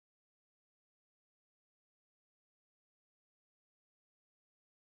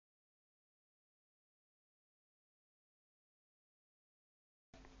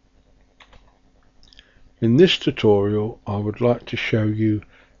In this tutorial I would like to show you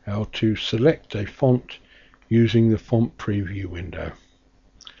how to select a font using the font preview window.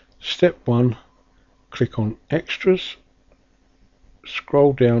 Step 1, click on Extras,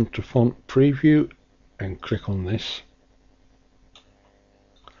 scroll down to Font Preview and click on this.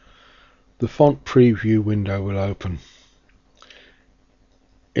 The font preview window will open.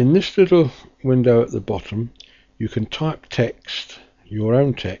 In this little window at the bottom you can type text, your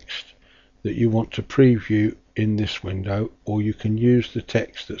own text, that you want to preview in this window, or you can use the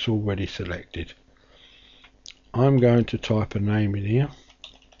text that's already selected. I'm going to type a name in here.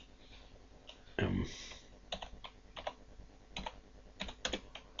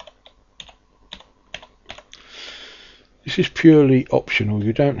 This is purely optional,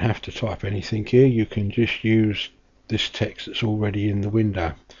 you don't have to type anything here, you can just use this text that's already in the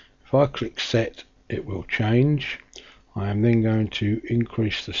window. If I click set, it will change. I am then going to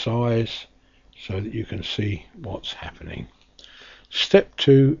increase the size so that you can see what's happening. Step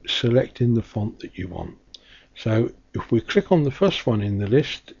 2, selecting the font that you want. So if we click on the first one in the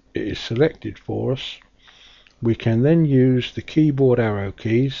list, it is selected for us. We can then use the keyboard arrow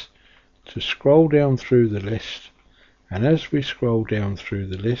keys to scroll down through the list, and as we scroll down through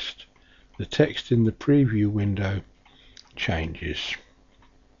the list, the text in the preview window changes.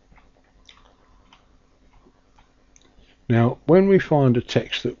 Now when we find a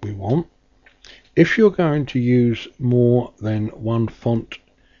text that we want, if you're going to use more than one font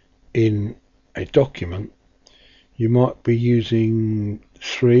in a document, you might be using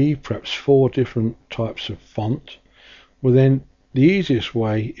 3, perhaps 4 different types of font. Well, then the easiest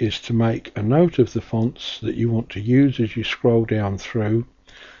way is to make a note of the fonts that you want to use as you scroll down through,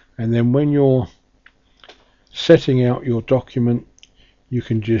 and then when you're setting out your document you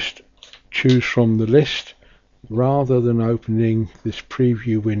can just choose from the list rather than opening this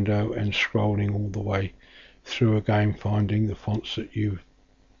preview window and scrolling all the way through again finding the fonts that you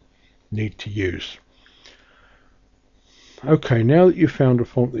need to use. Okay, now that you've found a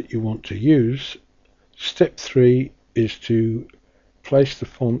font that you want to use, step 3 is to place the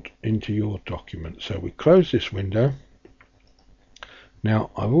font into your document. So we close this window.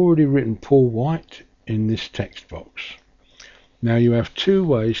 Now I've already written Paul White in this text box. Now you have 2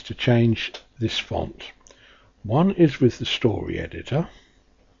 ways to change this font. One is with the story editor.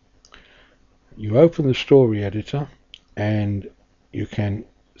 You open the story editor and you can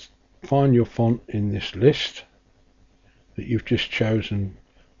find your font in this list that you've just chosen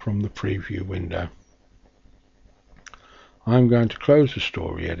from the preview window. I'm going to close the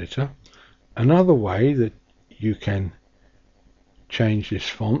story editor. Another way that you can change this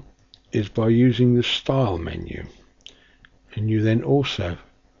font is by using the style menu, and you then also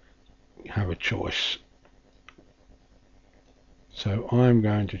have a choice. So I'm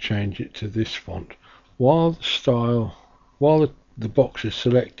going to change it to this font. While the box is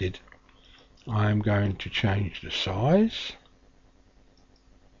selected, I'm going to change the size,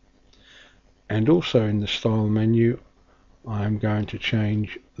 and also in the style menu I'm going to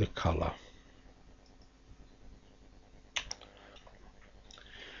change the color.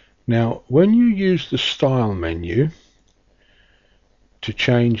 Now when you use the style menu to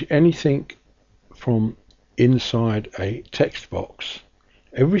change anything from inside a text box,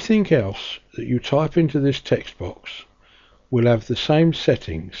 everything else that you type into this text box will have the same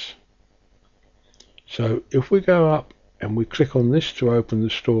settings. So if we go up and we click on this to open the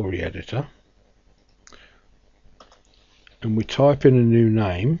story editor and we type in a new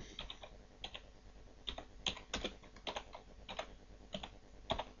name,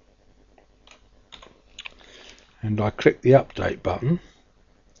 and I click the update button,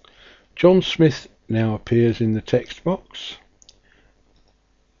 John Smith now appears in the text box,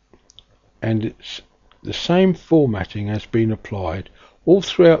 and it's the same formatting has been applied all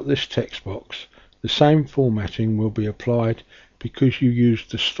throughout this text box. The same formatting will be applied because you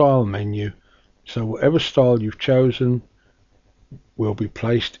used the style menu, so whatever style you've chosen will be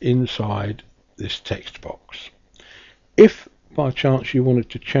placed inside this text box. If by chance you wanted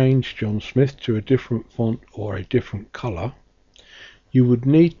to change John Smith to a different font or a different color, you would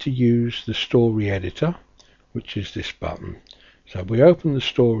need to use the story editor, which is this button. So we open the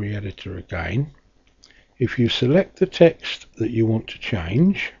story editor again. If you select the text that you want to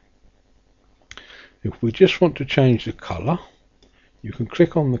change, if we just want to change the color, you can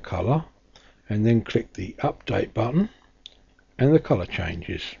click on the color and then click the update button and the color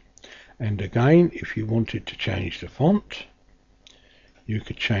changes. And again, if you wanted to change the font, you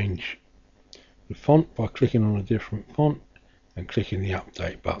could change the font by clicking on a different font and clicking the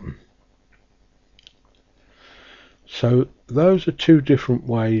update button. So those are 2 different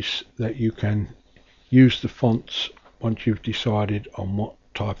ways that you can use the fonts once you've decided on what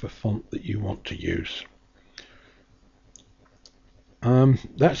type of font that you want to use.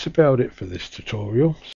 That's about it for this tutorial.